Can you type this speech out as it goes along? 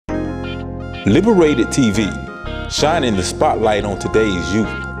Liberated TV, shining the spotlight on today's youth.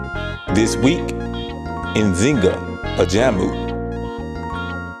 This week, Nzinga, Ajamu.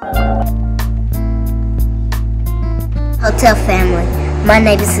 Hotel family, my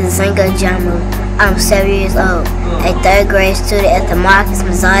name is Nzinga Ajamu. I'm 7 years old, a third grade student at the Marcus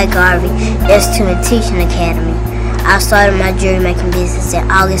Messiah Garvey Institute and Teaching Academy. I started my jewelry making business in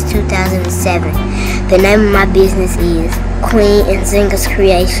August 2007. The name of my business is Queen Nzinga's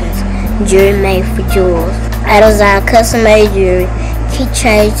Creations, jewelry made for jewels. I design custom-made jewelry,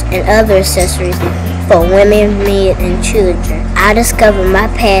 keychains, and other accessories for women, men, and children. I discovered my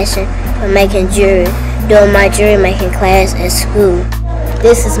passion for making jewelry during my jewelry making class at school.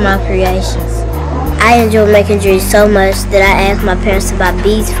 This is my creations. I enjoy making jewelry so much that I asked my parents to buy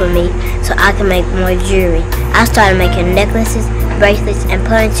beads for me so I can make more jewelry. I started making necklaces, bracelets, and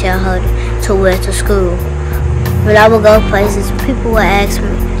ponytail holders to wear to school. When I would go places, people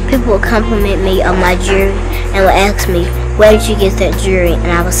would compliment me on my jewelry and would ask me, "Where did you get that jewelry?"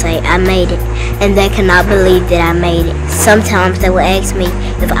 And I would say, "I made it." And they could not believe that I made it. Sometimes they would ask me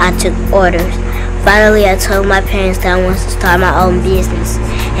if I took orders. Finally, I told my parents that I wanted to start my own business,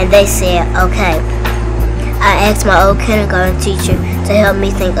 and they said, "Okay." I asked my old kindergarten teacher to help me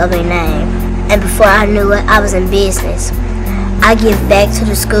think of a name, and before I knew it, I was in business. I give back to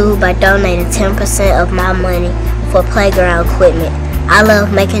the school by donating 10% of my money for playground equipment. I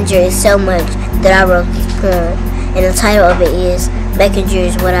love making jewelry so much that I wrote this poem, and the title of it is "Making Jewelry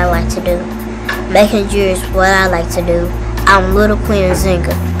is What I Like to Do." Making jewelry is what I like to do. I'm little Queen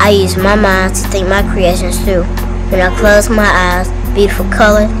Nzinga. I use my mind to think my creations through. When I close my eyes, beautiful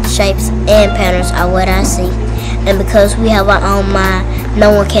colors, shapes, and patterns are what I see. And because we have our own mind, no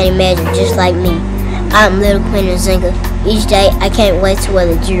one can imagine just like me. I'm little Queen Nzinga. Each day, I can't wait to wear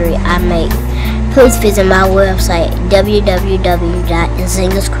the jewelry I make. Please visit my website,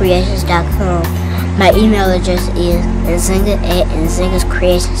 www.nzingascreations.com. My email address is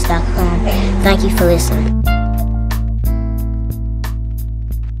nzinga@nzingascreations.com. Thank you for listening.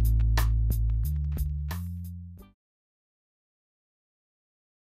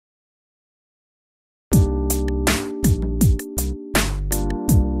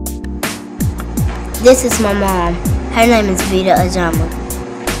 This is my mom. Her name is Vida Ajamu.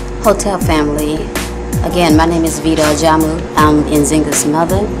 Hotel family. Again, my name is Vida Ajamu. I'm Nzinga's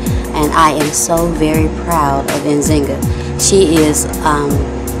mother, and I am so very proud of Nzinga. She is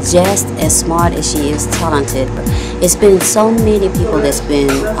just as smart as she is talented. It's been so many people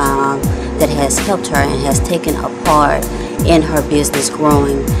that has helped her and has taken a part in her business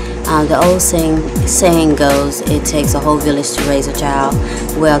growing. The old saying goes, it takes a whole village to raise a child.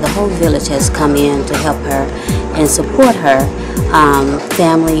 Well, the whole village has come in to help her and support her.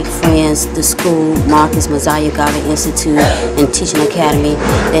 Family, friends, the school, Marcus Messiah Garvey Institute and Teaching Academy,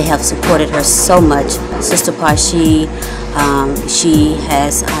 they have supported her so much. Sister Parshi, she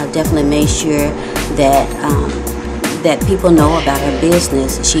has definitely made sure that people know about her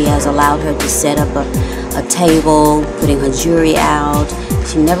business. She has allowed her to set up a table, putting her jewelry out.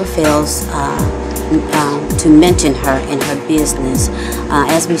 She never fails to mention her in her business.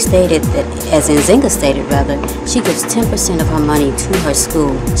 As Nzinga stated, she gives 10% of her money to her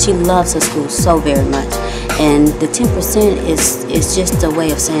school. She loves her school so very much, and the 10% is just a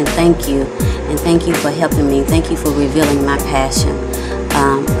way of saying thank you, and thank you for helping me. Thank you for revealing my passion.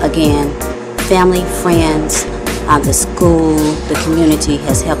 Again, family, friends, the school, the community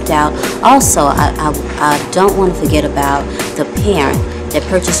has helped out. Also, I don't want to forget about the parent that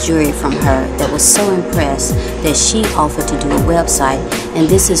purchased jewelry from her that was so impressed that she offered to do a website, and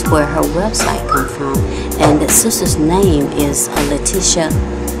this is where her website comes from. And the sister's name is Letitia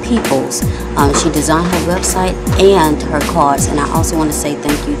Peoples. She designed her website and her cards, and I also want to say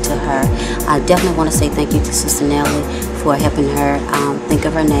thank you to her. I definitely want to say thank you to Sister Nellie for helping her think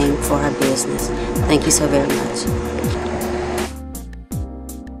of her name for her business. Thank you so very much.